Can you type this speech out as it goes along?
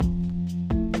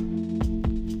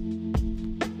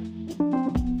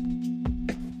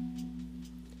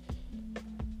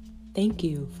Thank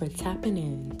you for tapping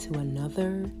in to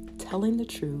another Telling the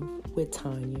Truth with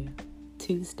Tanya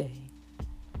Tuesday.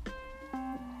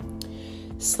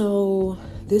 So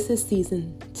this is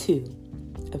season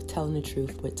 2 of Telling the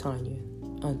Truth with Tanya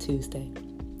on Tuesday.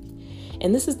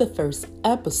 And this is the first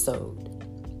episode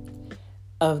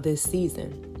of this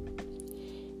season.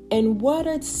 And what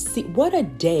a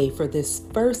day for this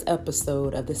first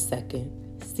episode of the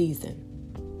second season.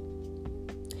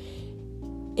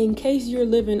 In case you're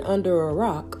living under a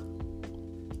rock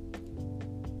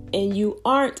and you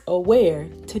aren't aware,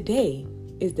 today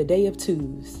is the day of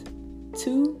twos.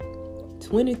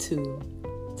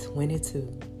 2/22/22.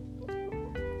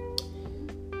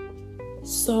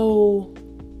 So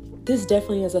this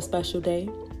definitely is a special day.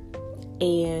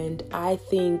 And I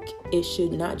think it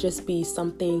should not just be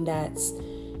something that's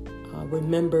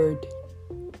remembered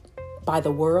by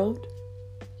the world.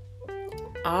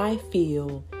 I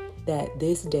feel that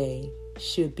this day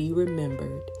should be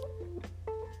remembered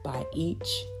by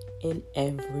each and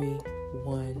every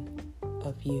one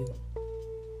of you.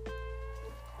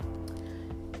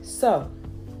 So,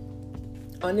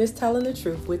 on this Telling the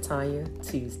Truth with Tanya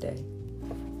Tuesday,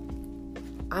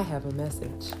 I have a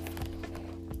message.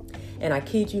 And I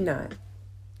kid you not,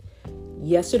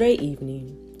 yesterday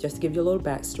evening, just to give you a little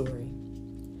backstory,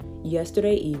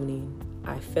 yesterday evening,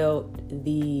 I felt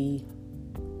the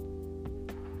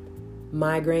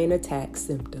migraine attack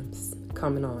symptoms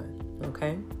coming on,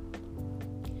 okay?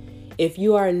 If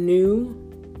you are new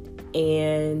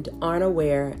and aren't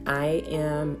aware,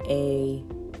 I'm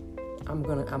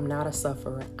not a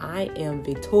sufferer. I am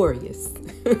victorious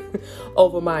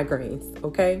over migraines,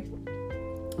 okay?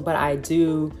 But I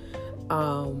do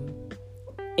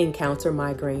encounter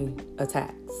migraine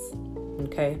attacks,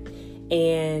 okay?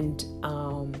 And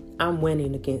I'm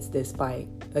winning against this fight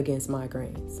against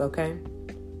migraines, okay?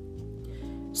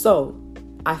 So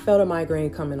I felt a migraine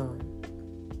coming on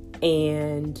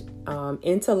and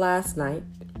into last night,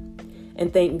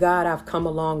 and thank God I've come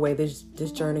a long way.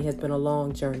 This journey has been a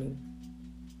long journey,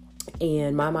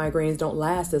 and my migraines don't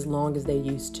last as long as they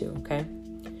used to, okay?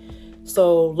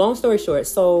 So long story short,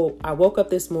 so I woke up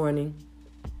this morning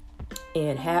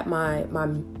and had my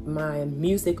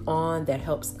music on that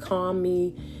helps calm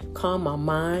me, calm my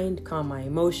mind, calm my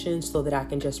emotions so that I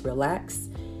can just relax.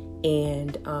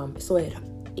 And so it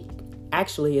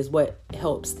actually is what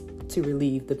helps to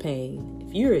relieve the pain.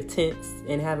 If you're tense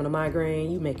and having a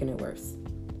migraine, you're making it worse.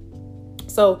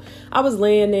 So I was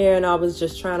laying there and I was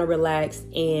just trying to relax,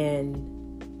 and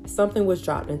something was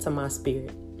dropped into my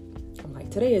spirit. I'm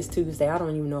like, today is Tuesday. I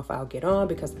don't even know if I'll get on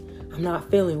because I'm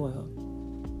not feeling well.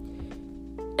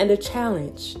 And a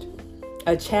challenge,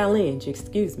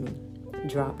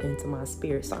 dropped into my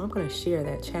spirit. So I'm going to share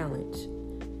that challenge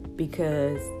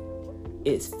because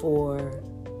it's for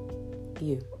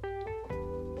you.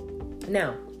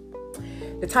 Now,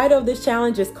 the title of this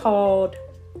challenge is called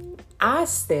I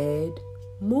Said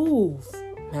Move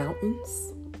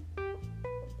Mountains.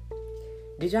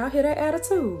 Did y'all hear that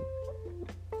attitude?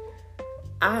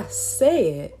 I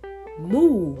said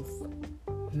move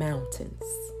mountains.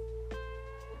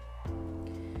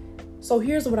 So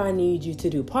here's what I need you to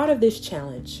do. Part of this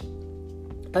challenge,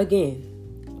 again,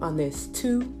 on this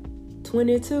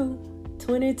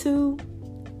 2/22/22,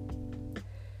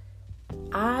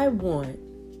 I want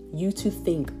you to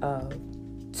think of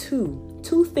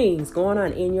two things going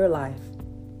on in your life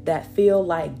that feel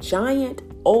like giant,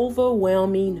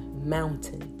 overwhelming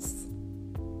mountains.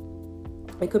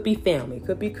 It could be family, it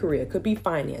could be career, it could be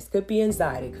finance, it could be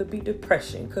anxiety, it could be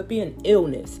depression, it could be an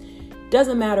illness.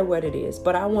 Doesn't matter what it is,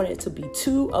 but I want it to be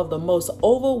 2 of the most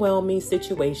overwhelming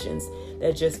situations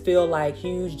that just feel like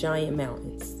huge, giant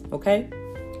mountains, okay?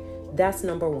 That's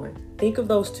number 1. Think of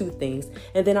those 2 things,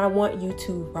 and then I want you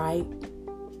to write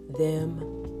them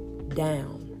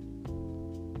down.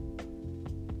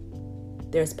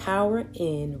 There's power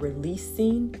in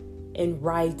releasing and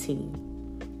writing.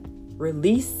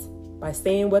 Release by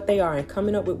saying what they are and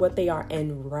coming up with what they are,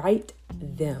 and write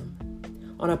them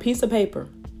on a piece of paper,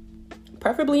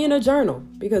 preferably in a journal,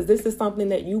 because this is something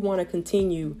that you want to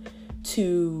continue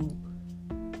to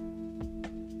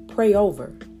pray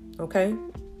over, okay?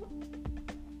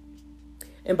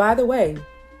 And by the way,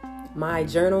 my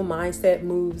journal, Mindset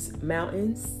Moves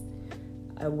Mountains,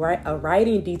 a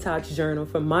writing detox journal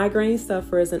for migraine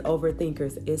sufferers and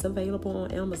overthinkers, is available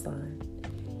on Amazon.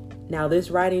 Now,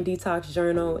 this writing detox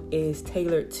journal is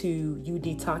tailored to you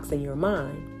detoxing your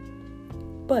mind,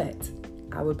 but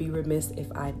I would be remiss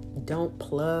if I don't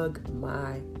plug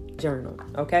my journal,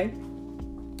 okay?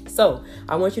 So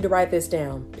I want you to write this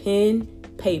down. Pen,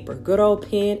 paper, good old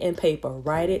pen and paper.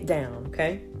 Write it down,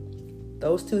 okay?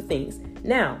 Those 2 things.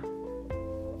 Now,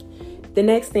 The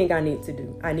next thing I need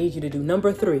you to do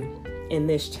number 3 in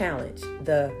this challenge,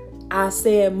 the I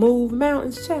Said Move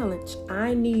Mountains challenge.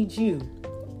 I need you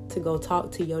to go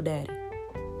talk to your daddy.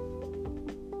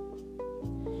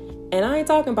 And I ain't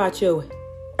talking about your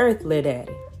earthly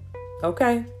daddy,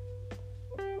 okay?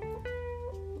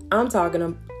 I'm talking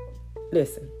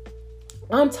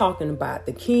about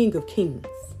the King of Kings,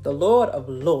 the Lord of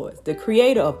Lords, the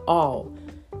Creator of all,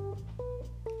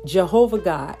 Jehovah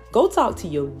God. Go talk to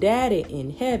your daddy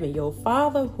in heaven, your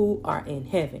Father who are in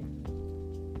heaven.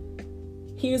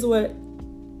 Here's what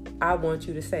I want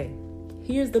you to say.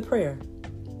 Here's the prayer,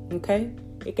 okay?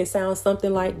 It can sound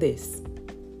something like this.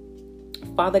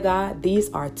 Father God, these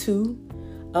are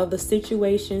 2 of the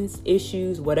situations,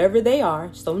 issues, whatever they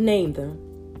are, so name them,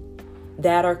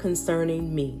 that are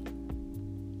concerning me.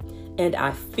 And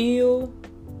I feel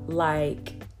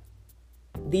like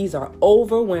these are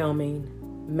overwhelming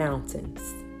mountains.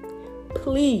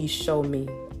 Please show me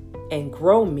and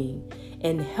grow me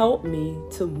and help me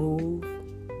to move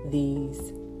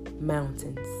these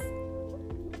mountains.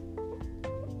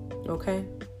 Okay?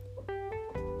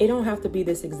 It don't have to be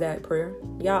this exact prayer.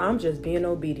 Y'all, I'm just being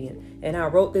obedient. And I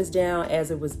wrote this down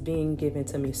as it was being given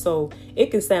to me. So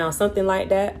it can sound something like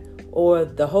that, or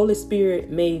the Holy Spirit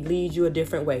may lead you a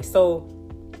different way. So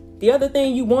the other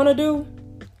thing you want to do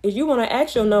is you want to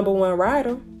ask your number 1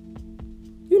 rider,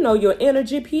 your inner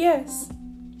GPS,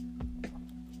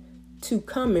 to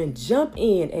come and jump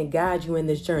in and guide you in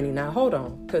this journey. Now, hold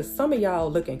on, because some of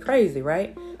y'all looking crazy,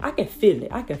 right? I can feel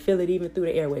it. I can feel it even through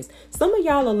the airways. Some of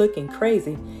y'all are looking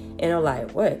crazy and are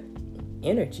like, what?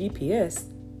 Inner GPS?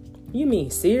 You mean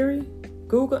Siri?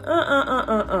 Google?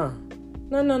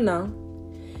 No.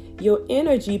 Your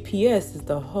inner GPS is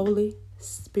the Holy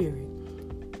Spirit.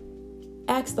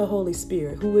 Ask the Holy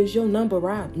Spirit, who is your number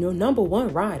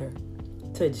 1 rider,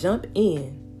 to jump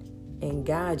in and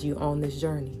guide you on this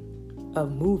journey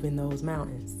of moving those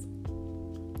mountains.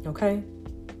 Okay?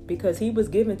 Because he was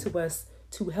given to us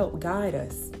to help guide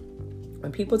us.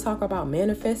 When people talk about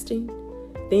manifesting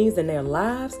things in their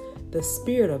lives, the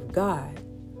Spirit of God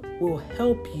will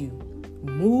help you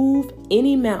move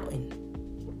any mountain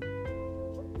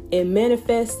and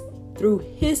manifest through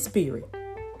his Spirit.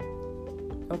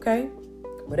 Okay?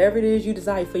 Whatever it is you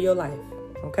desire for your life.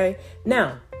 Okay?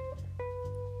 Now,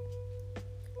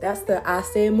 that's the I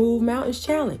Said Move Mountains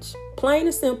challenge. Plain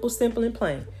and simple, simple and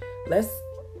plain. Let's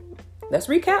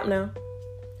recap now.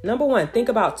 Number 1, think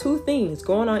about 2 things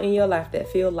going on in your life that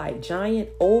feel like giant,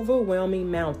 overwhelming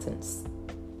mountains.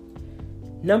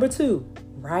 Number 2,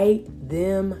 write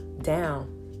them down.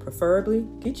 Preferably,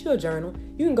 get you a journal.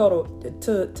 You can go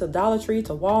to Dollar Tree,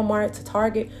 to Walmart, to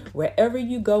Target, wherever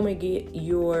you go and get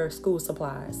your school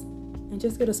supplies. And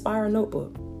just get a spiral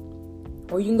notebook.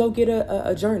 Or you can go get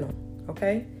a journal,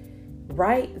 okay?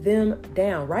 Write them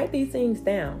down. Write these things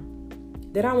down.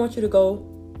 Then I want you to go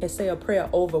and say a prayer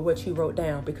over what you wrote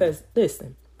down. Because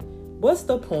listen, what's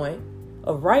the point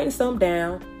of writing something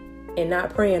down and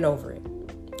not praying over it?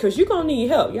 Because you're going to need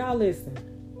help. Y'all listen.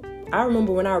 I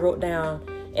remember when I wrote down,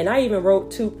 and I even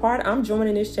wrote 2 parts. I'm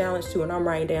joining this challenge too, and I'm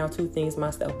writing down 2 things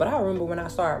myself. But I remember when I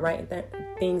started writing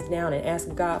things down and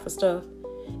asking God for stuff,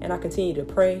 and I continued to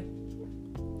pray.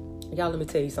 Y'all, let me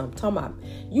tell you something.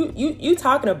 You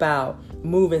talking about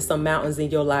moving some mountains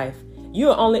in your life.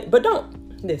 But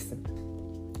don't listen.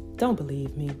 Don't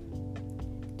believe me.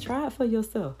 Try it for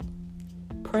yourself.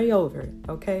 Pray over it,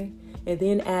 okay? And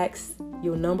then ask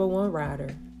your number 1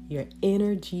 rider, your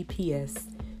inner GPS,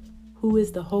 who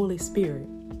is the Holy Spirit,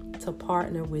 to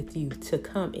partner with you, to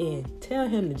come in. Tell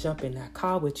him to jump in that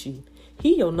car with you.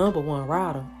 He your number 1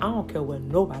 rider. I don't care what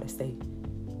nobody say.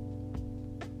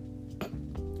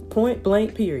 Point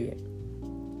blank, period.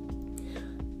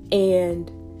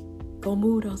 And go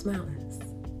move those mountains.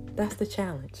 That's the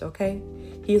challenge, okay?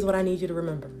 Here's what I need you to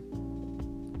remember.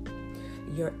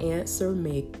 Your answer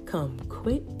may come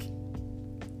quick,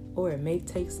 or it may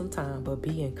take some time, but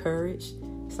be encouraged.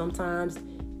 Sometimes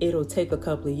it'll take a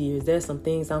couple of years. There's some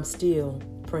things I'm still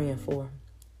praying for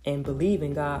and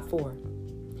believing God for,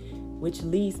 which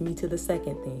leads me to the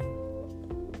second thing.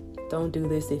 Don't do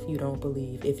this if you don't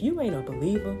believe. If you ain't a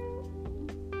believer,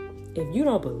 if you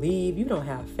don't believe, you don't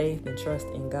have faith and trust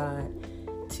in God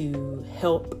to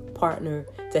help partner,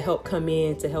 to help come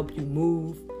in, to help you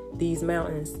move these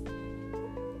mountains.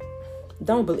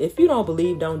 If you don't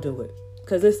believe, don't do it.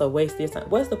 Because it's a waste of your time.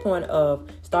 What's the point of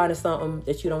starting something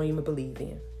that you don't even believe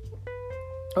in?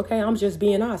 Okay, I'm just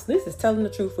being honest. This is Telling the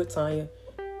Truth with Tanya.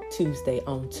 Tuesday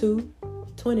on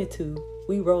 2/22.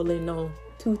 We rolling on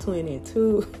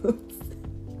 2/22.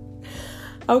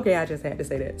 Okay, I just had to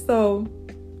say that. So,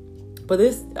 but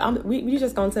we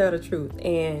just gonna tell the truth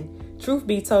and Truth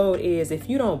be told is, if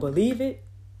you don't believe it,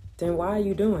 then why are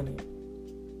you doing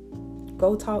it?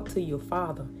 Go talk to your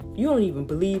Father. If you don't even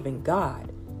believe in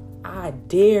God, I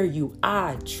dare you,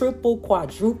 I triple,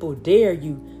 quadruple dare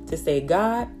you to say,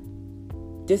 God,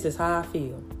 this is how I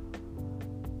feel.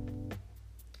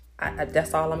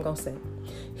 That's all I'm going to say.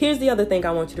 Here's the other thing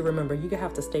I want you to remember. You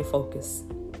have to stay focused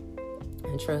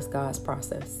and trust God's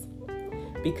process.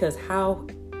 Because how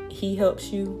he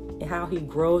helps you and how he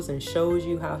grows and shows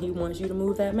you how he wants you to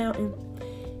move that mountain,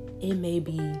 it may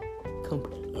be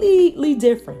completely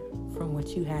different from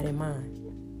what you had in mind.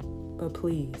 But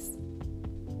please,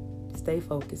 stay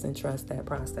focused and trust that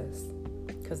process.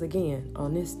 Because again,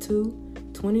 on this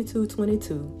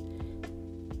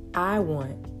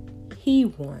 2/22/22, he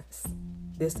wants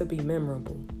this to be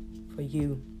memorable for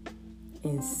you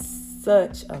in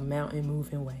such a mountain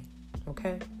moving way.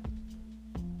 Okay?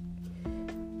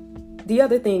 The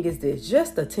other thing is this: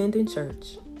 just attending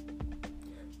church,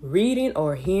 reading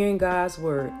or hearing God's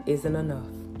word isn't enough.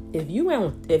 If you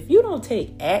don't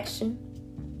take action,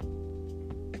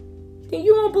 then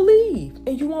you won't believe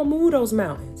and you won't move those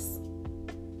mountains.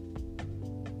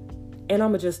 And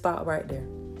I'm going to just stop right there.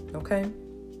 Okay?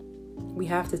 We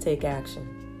have to take action.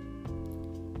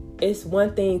 It's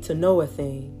one thing to know a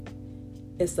thing.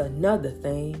 It's another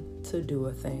thing to do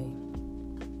a thing.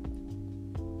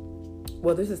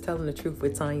 Well, this is Telling the Truth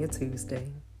with Tanya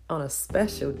Tuesday on a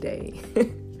special day.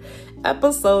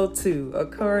 Episode 2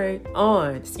 occurring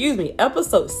on,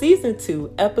 season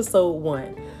 2, episode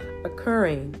 1,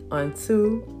 occurring on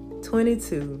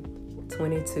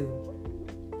 2/22/22.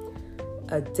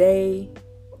 A day,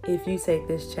 if you take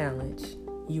this challenge,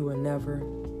 you will never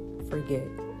forget.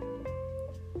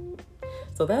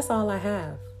 So that's all I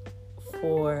have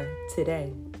for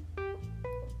today.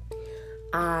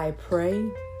 I pray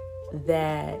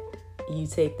that you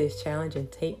take this challenge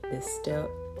and take this step,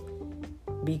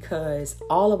 because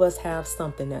all of us have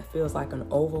something that feels like an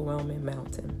overwhelming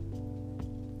mountain.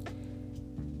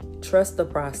 Trust the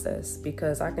process,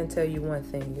 because I can tell you one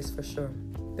thing is for sure.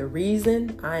 The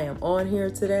reason I am on here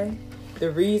today, the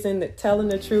reason that Telling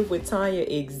the Truth with Tanya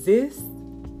exists,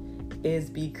 is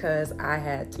because I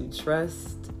had to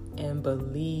trust and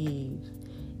believe.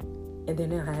 And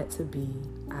then I had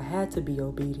to be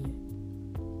obedient.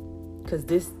 Because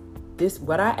this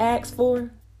what I asked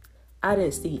for, I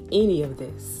didn't see any of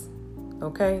this.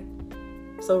 Okay?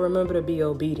 So remember to be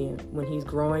obedient when he's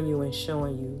growing you and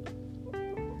showing you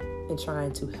and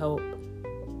trying to help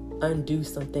undo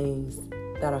some things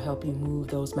that'll help you move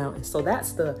those mountains. So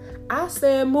that's the I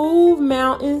Said Move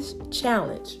Mountains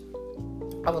challenge.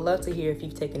 I would love to hear if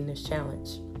you've taken this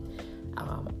challenge.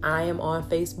 I am on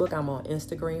Facebook. I'm on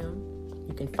Instagram.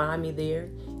 You can find me there.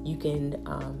 You can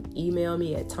email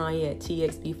me at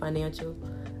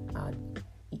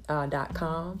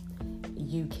tanya@txbfinancial.com.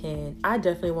 I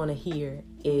definitely want to hear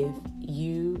if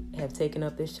you have taken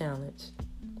up this challenge.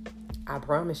 I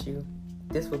promise you,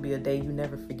 this will be a day you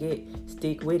never forget.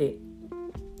 Stick with it.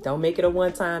 Don't make it a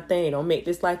one-time thing. Don't make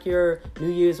this like your New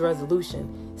Year's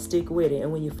resolution. Stick with it.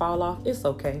 And when you fall off, it's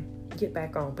okay. Get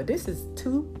back on. But this is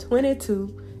 2/22,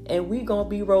 and we gonna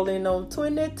be rolling on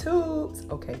 22s.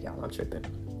 Okay, y'all, I'm tripping.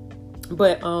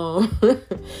 But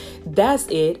that's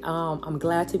it. I'm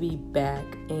glad to be back,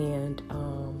 and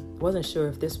wasn't sure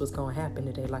if this was gonna happen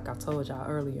today, like I told y'all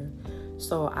earlier.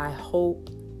 So I hope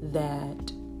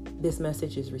that this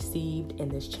message is received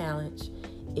and this challenge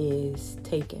is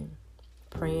taken.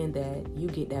 Praying that you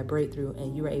get that breakthrough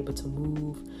and you're able to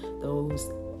move those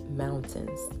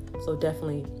mountains. So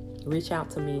definitely reach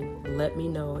out to me. Let me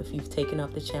know if you've taken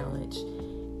up the challenge,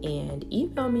 and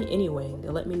email me anyway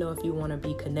to let me know if you want to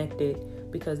be connected,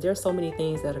 because there's so many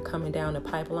things that are coming down the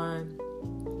pipeline.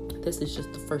 This is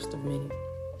just the first of many.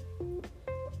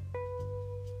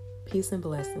 Peace and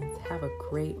blessings. Have a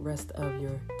great rest of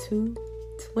your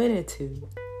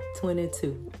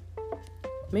 2/22/22.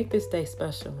 Make this day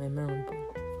special and memorable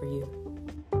for you.